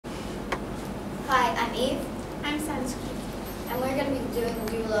Eve. I'm Sanskriti. And we're going to be doing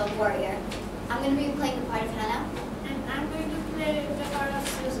Beulah Warrior. I'm going to be playing the part of Hannah. And I'm going to play the part of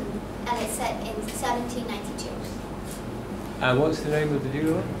Susan. And it's set in 1792. What's the name of the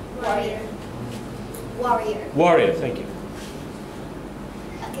Beulah? Warrior. Warrior. Warrior, thank you.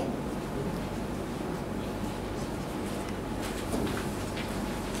 Okay.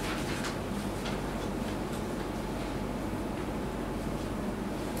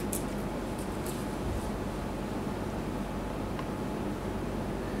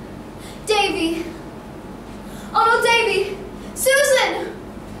 Davy! Oh no, Davy! Susan!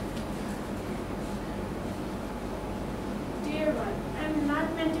 Dear one, I'm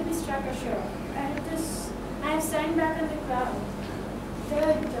not meant to be struck ashore. I have signed back on the crowd. The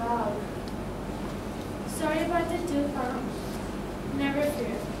dog. Sorry about the 2 pounds. Never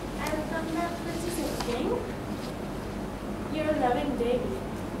fear. I'll come back with just a thing. Your loving Davy.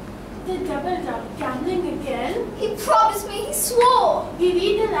 The double dog gambling again? He promised me, he swore! We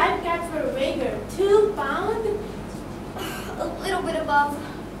read the live cat for a wager. 2 pounds? A little bit above.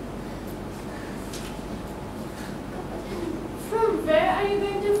 From where are you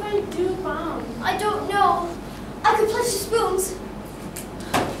going to find 2 pounds? I don't know. I could pledge the spoons.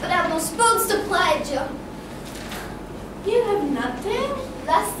 But I have no spoons to pledge. You have nothing?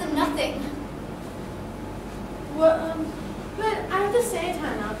 Less than nothing. Well, I have to say it,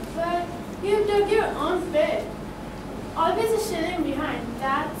 Hannah, but you took your own bit. Always a shilling behind,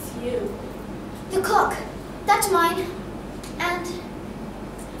 that's you. The cook. That's mine. And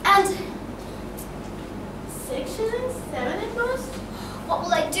 6 shillings? 7 at most? what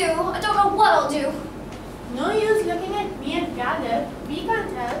will I do? I don't know what I'll do. No use looking at me and Caleb. We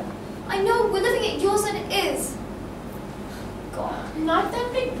can't help. I know we're living at yours and it is. God. Not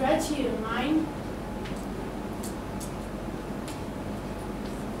that we grudge you, mind.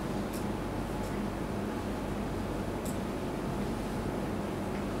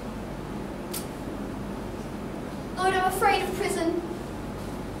 Lord, I'm afraid of prison.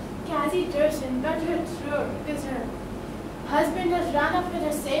 Cassie Durson got her throat because her husband has run up with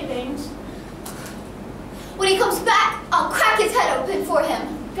her savings. When he comes back, I'll crack his head open for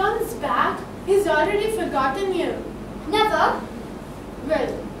him. Comes back? He's already forgotten you. Never.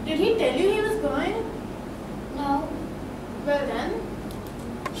 Well, did he tell you he was going? No. Well then.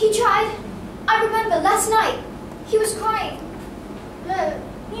 He tried. I remember last night. He was crying. Well,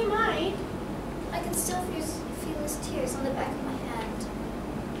 he might. I can still feel his tears on the back of my hand.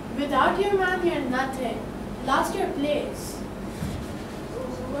 Without your man, you're nothing. Lost your place.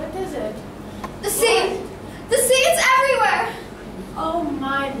 What is it? The sea! The sea, it's everywhere! Oh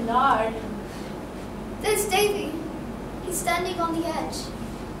my lord. There's Davy. He's standing on the edge.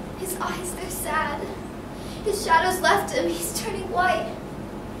 His eyes, they're sad. His shadows left him. He's turning white.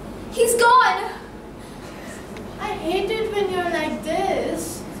 He's gone! I hate it when you're like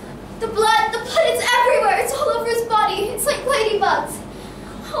this. The blood, it's everywhere. It's all over his body. It's like ladybugs.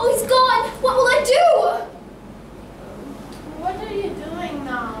 Oh, he's gone. What will I do? What are you doing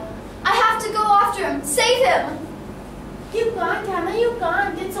now? I have to go after him. Save him. You can't, Hannah, you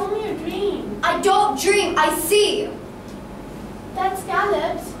can't. It's only a dream. I don't dream. I see. That's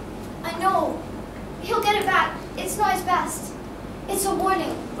Caleb's. I know. He'll get it back. It's not his best. It's a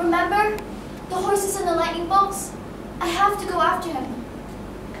warning. Remember? The horses and the lightning bolts? I have to go after him.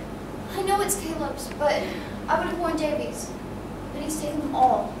 I know it's Caleb's, but I would have warned Davies. But he's taken them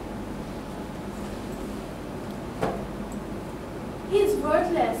all. He's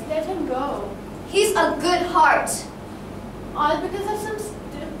worthless. Let him go. He's a good heart. All because of some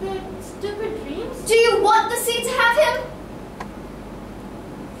stupid dreams? Do you want the sea to have him?